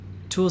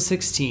Tool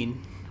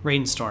 16,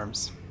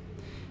 Rainstorms.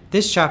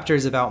 This chapter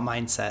is about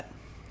mindset.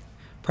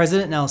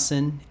 President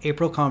Nelson,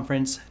 April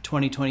Conference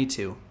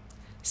 2022.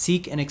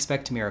 Seek and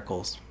expect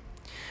miracles.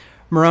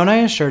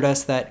 Moroni assured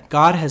us that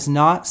God has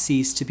not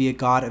ceased to be a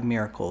God of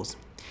miracles.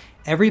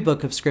 Every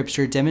book of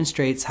Scripture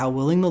demonstrates how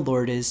willing the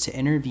Lord is to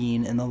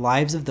intervene in the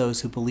lives of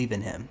those who believe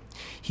in him.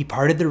 He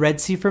parted the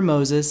Red Sea for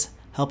Moses,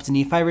 helped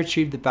Nephi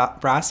retrieve the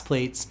brass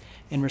plates,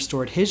 and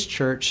restored his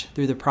church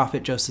through the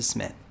prophet Joseph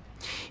Smith.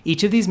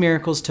 Each of these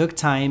miracles took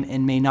time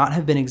and may not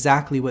have been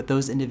exactly what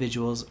those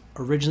individuals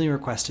originally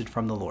requested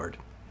from the Lord.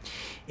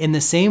 In the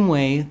same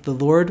way, the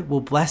Lord will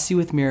bless you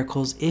with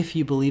miracles if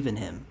you believe in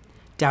him,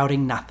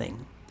 doubting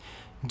nothing.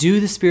 Do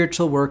the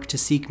spiritual work to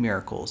seek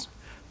miracles.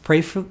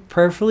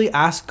 Prayerfully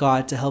ask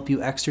God to help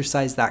you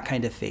exercise that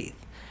kind of faith.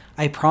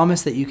 I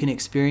promise that you can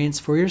experience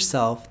for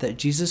yourself that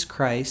Jesus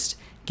Christ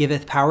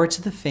giveth power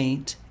to the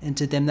faint, and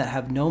to them that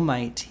have no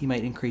might he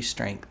might increase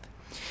strength.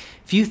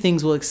 Few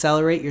things will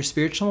accelerate your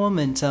spiritual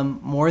momentum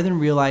more than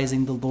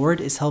realizing the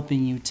Lord is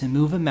helping you to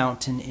move a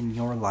mountain in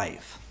your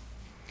life.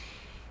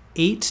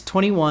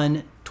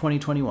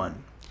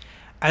 8/21/2021.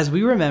 As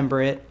we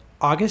remember it,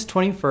 August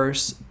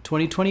 21st,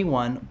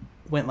 2021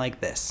 went like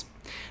this.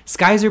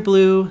 Skies are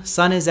blue,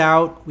 sun is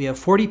out, we have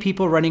 40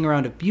 people running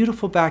around a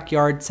beautiful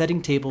backyard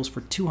setting tables for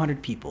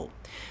 200 people.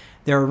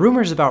 There are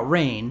rumors about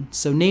rain,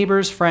 so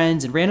neighbors,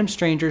 friends, and random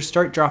strangers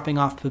start dropping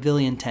off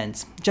pavilion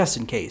tents, just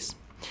in case.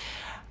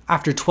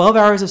 After 12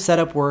 hours of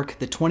setup work,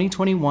 the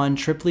 2021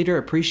 Trip Leader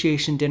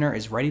Appreciation Dinner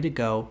is ready to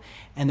go,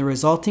 and the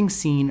resulting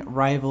scene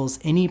rivals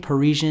any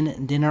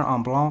Parisian dinner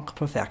en blanc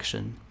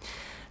perfection.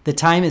 The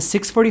time is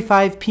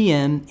 6:45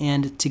 p.m.,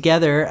 and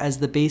together as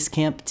the base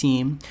camp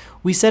team,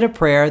 we said a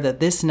prayer that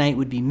this night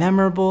would be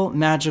memorable,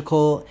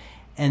 magical,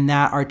 and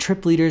that our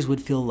trip leaders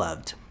would feel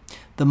loved.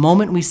 The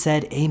moment we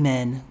said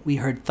amen, we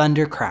heard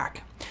thunder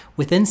crack.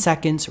 Within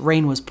seconds,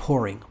 rain was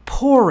pouring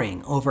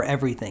over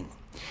everything.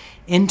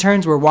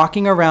 Interns were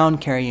walking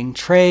around carrying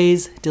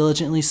trays,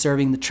 diligently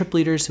serving the trip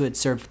leaders who had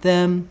served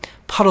them,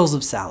 puddles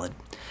of salad.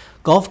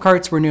 Golf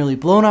carts were nearly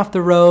blown off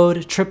the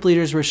road, trip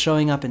leaders were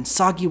showing up in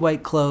soggy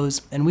white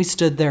clothes, and we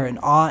stood there in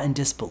awe and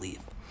disbelief.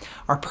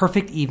 Our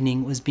perfect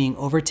evening was being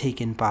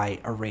overtaken by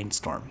a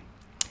rainstorm.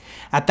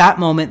 At that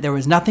moment, there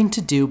was nothing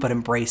to do but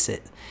embrace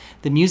it.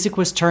 The music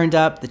was turned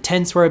up, the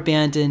tents were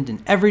abandoned,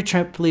 and every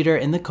trip leader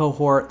in the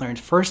cohort learned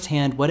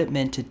firsthand what it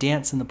meant to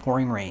dance in the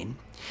pouring rain.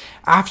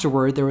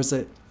 Afterward, there was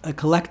a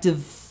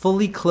collective,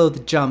 fully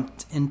clothed jump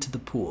into the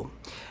pool,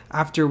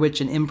 after which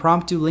an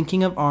impromptu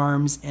linking of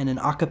arms and an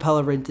a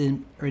cappella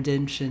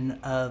rendition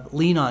of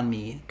Lean on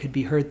Me could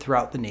be heard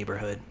throughout the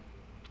neighborhood.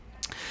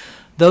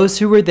 Those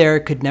who were there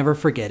could never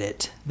forget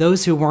it.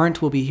 Those who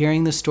weren't will be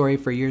hearing the story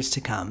for years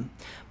to come.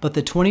 But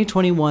the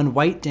 2021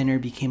 White Dinner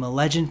became a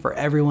legend for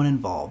everyone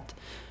involved.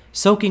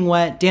 Soaking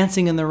wet,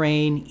 dancing in the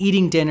rain,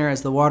 eating dinner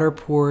as the water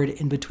poured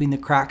in between the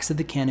cracks of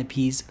the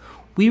canopies,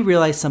 we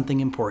realized something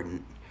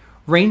important.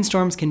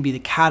 Rainstorms can be the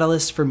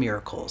catalyst for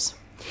miracles.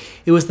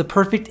 It was the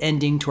perfect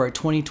ending to our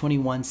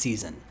 2021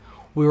 season.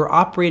 We were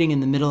operating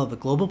in the middle of a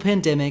global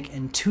pandemic,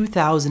 and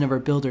 2,000 of our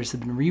builders had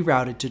been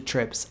rerouted to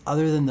trips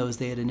other than those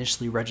they had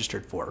initially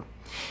registered for.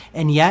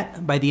 And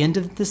yet, by the end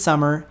of the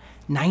summer,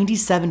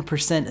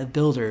 97% of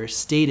builders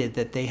stated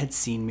that they had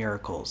seen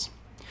miracles.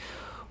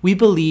 We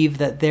believe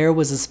that there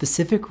was a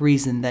specific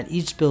reason that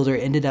each builder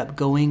ended up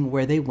going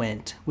where they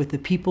went, with the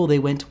people they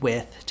went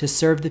with, to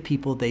serve the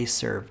people they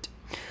served.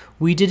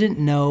 We didn't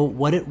know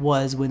what it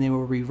was when they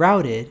were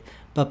rerouted,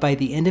 but by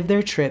the end of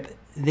their trip,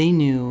 they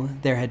knew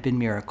there had been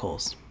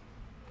miracles.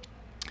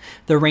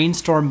 The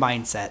rainstorm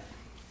mindset.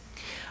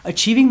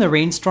 Achieving the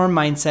rainstorm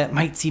mindset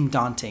might seem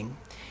daunting.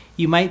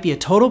 You might be a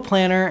total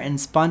planner, and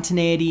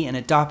spontaneity and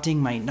adopting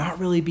might not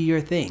really be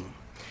your thing.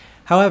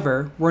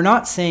 However, we're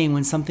not saying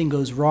when something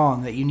goes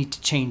wrong that you need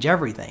to change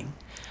everything.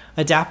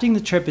 Adapting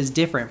the trip is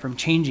different from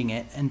changing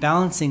it, and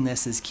balancing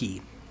this is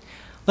key.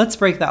 Let's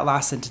break that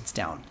last sentence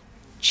down.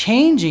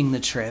 Changing the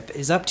trip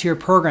is up to your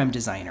program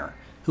designer,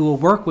 who will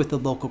work with the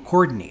local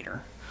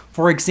coordinator.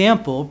 For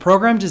example,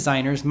 program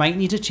designers might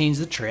need to change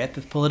the trip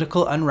if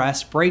political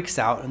unrest breaks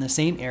out in the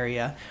same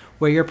area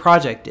where your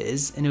project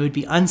is, and it would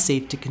be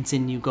unsafe to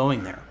continue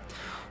going there.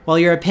 While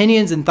your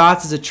opinions and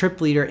thoughts as a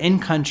trip leader in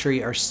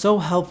country are so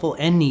helpful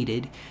and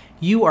needed,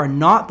 you are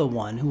not the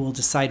one who will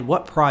decide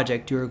what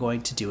project you are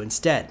going to do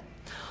instead.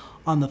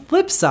 On the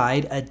flip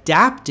side,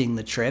 adapting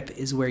the trip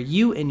is where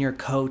you and your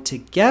co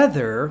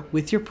together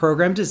with your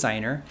program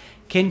designer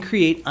can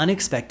create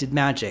unexpected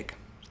magic.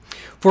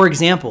 For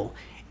example,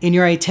 in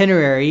your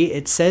itinerary,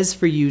 it says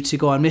for you to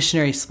go on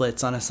missionary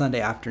splits on a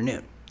Sunday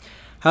afternoon.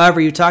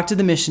 However, you talk to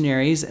the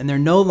missionaries and they're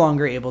no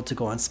longer able to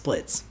go on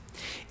splits.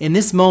 In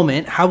this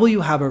moment, how will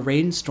you have a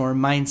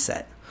rainstorm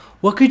mindset?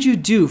 What could you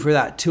do for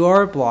that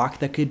 2-hour block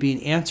that could be an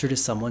answer to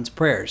someone's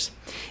prayers?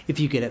 If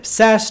you get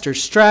obsessed or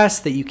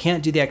stressed that you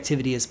can't do the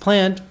activity as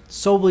planned,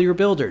 so will your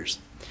builders.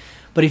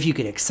 But if you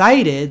get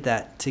excited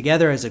that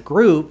together as a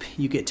group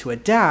you get to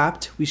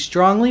adapt, we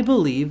strongly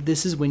believe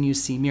this is when you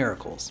see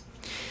miracles.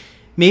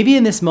 Maybe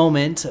in this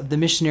moment of the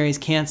missionaries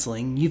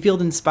canceling, you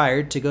feel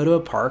inspired to go to a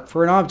park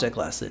for an object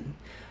lesson,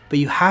 but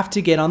you have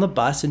to get on the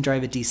bus and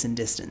drive a decent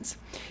distance.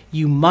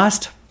 You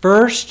must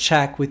first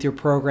check with your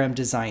program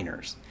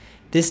designers.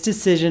 This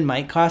decision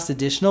might cost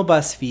additional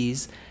bus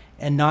fees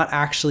and not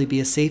actually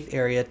be a safe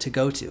area to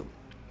go to.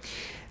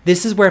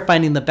 This is where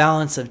finding the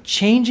balance of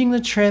changing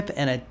the trip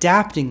and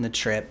adapting the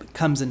trip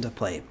comes into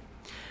play.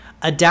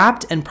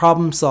 Adapt and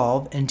problem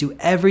solve and do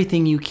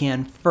everything you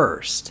can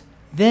first.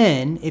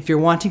 Then, if you're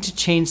wanting to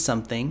change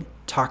something,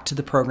 talk to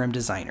the program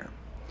designer.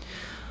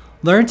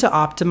 Learn to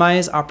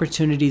optimize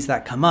opportunities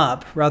that come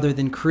up rather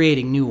than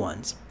creating new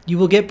ones. You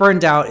will get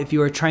burned out if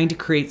you are trying to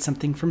create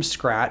something from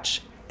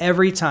scratch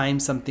every time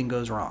something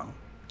goes wrong.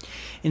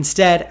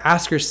 Instead,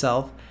 ask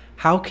yourself,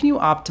 how can you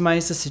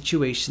optimize the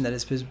situation that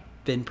has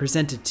been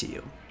presented to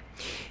you?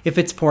 If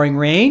it's pouring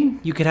rain,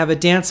 you could have a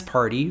dance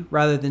party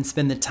rather than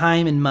spend the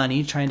time and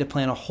money trying to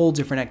plan a whole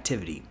different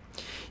activity.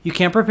 You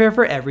can't prepare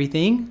for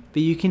everything,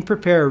 but you can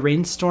prepare a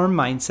rainstorm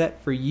mindset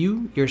for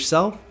you,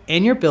 yourself,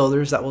 and your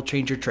builders that will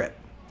change your trip.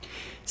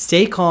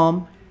 Stay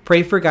calm,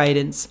 pray for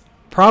guidance,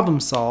 problem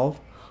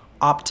solve,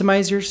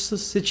 optimize your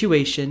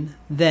situation,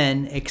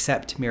 then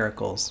accept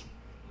miracles.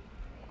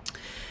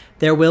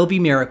 There will be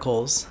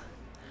miracles.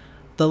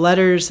 The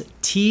letters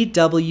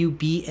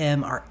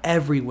TWBM are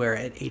everywhere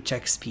at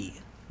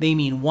HXP. They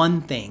mean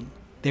one thing: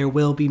 there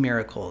will be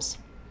miracles.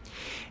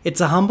 It's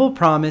a humble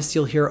promise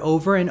you'll hear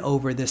over and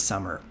over this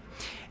summer.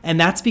 And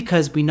that's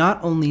because we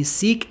not only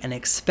seek and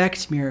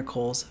expect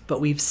miracles,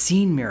 but we've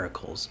seen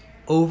miracles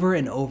over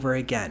and over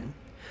again.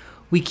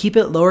 We keep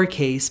it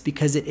lowercase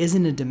because it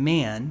isn't a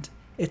demand,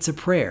 it's a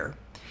prayer,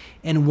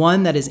 and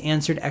one that is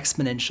answered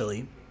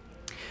exponentially.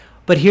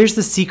 But here's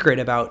the secret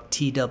about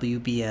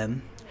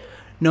TWBM.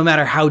 No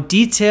matter how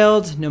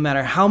detailed, no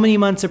matter how many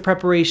months of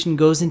preparation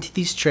goes into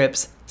these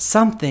trips,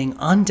 something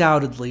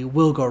undoubtedly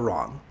will go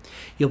wrong.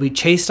 You'll be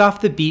chased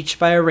off the beach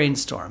by a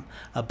rainstorm.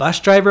 A bus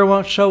driver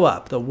won't show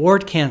up. The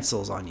ward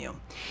cancels on you.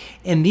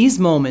 In these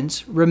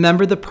moments,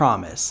 remember the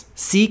promise.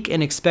 Seek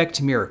and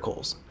expect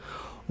miracles.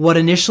 What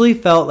initially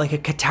felt like a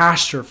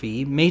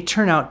catastrophe may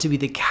turn out to be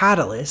the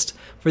catalyst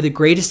for the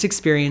greatest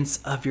experience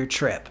of your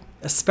trip,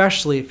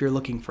 especially if you're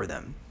looking for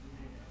them.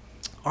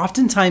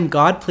 Oftentimes,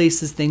 God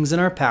places things in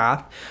our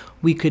path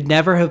we could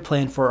never have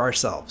planned for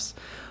ourselves.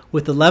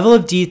 With the level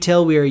of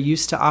detail we are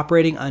used to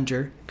operating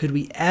under, could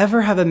we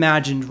ever have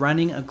imagined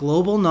running a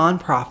global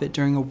nonprofit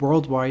during a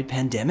worldwide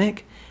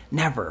pandemic?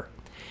 Never.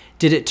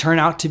 Did it turn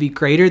out to be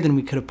greater than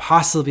we could have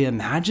possibly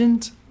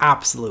imagined?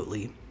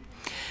 Absolutely.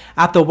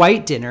 At the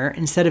white dinner,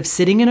 instead of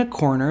sitting in a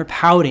corner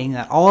pouting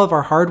that all of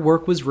our hard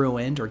work was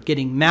ruined or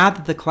getting mad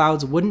that the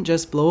clouds wouldn't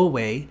just blow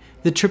away,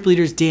 the trip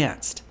leaders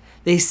danced.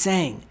 They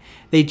sang.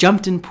 They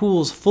jumped in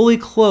pools fully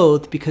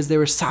clothed because they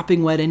were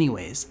sopping wet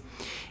anyways.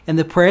 And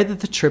the prayer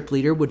that the trip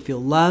leader would feel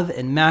love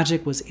and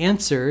magic was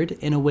answered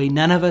in a way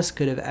none of us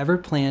could have ever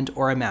planned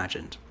or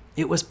imagined.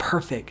 It was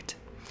perfect.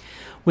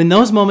 When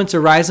those moments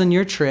arise on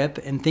your trip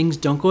and things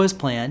don't go as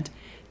planned,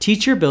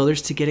 teach your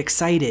builders to get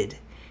excited.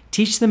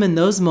 Teach them in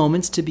those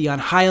moments to be on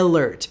high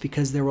alert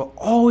because there will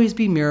always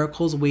be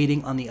miracles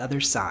waiting on the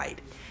other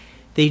side.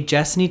 They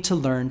just need to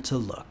learn to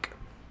look.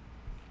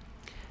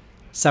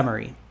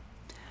 Summary: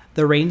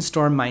 the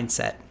rainstorm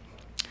mindset.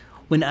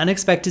 When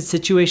unexpected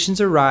situations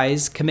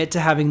arise, commit to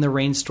having the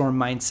rainstorm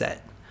mindset.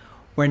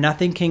 Where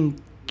nothing can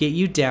get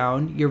you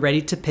down, you're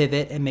ready to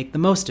pivot and make the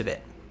most of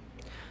it.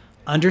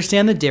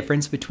 Understand the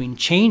difference between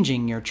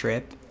changing your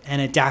trip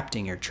and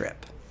adapting your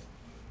trip.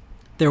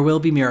 There will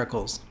be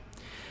miracles.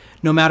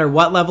 No matter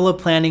what level of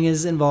planning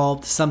is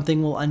involved,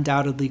 something will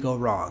undoubtedly go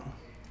wrong.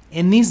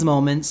 In these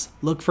moments,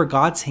 look for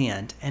God's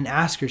hand and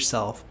ask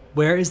yourself,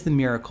 where is the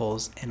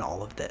miracles in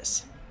all of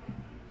this?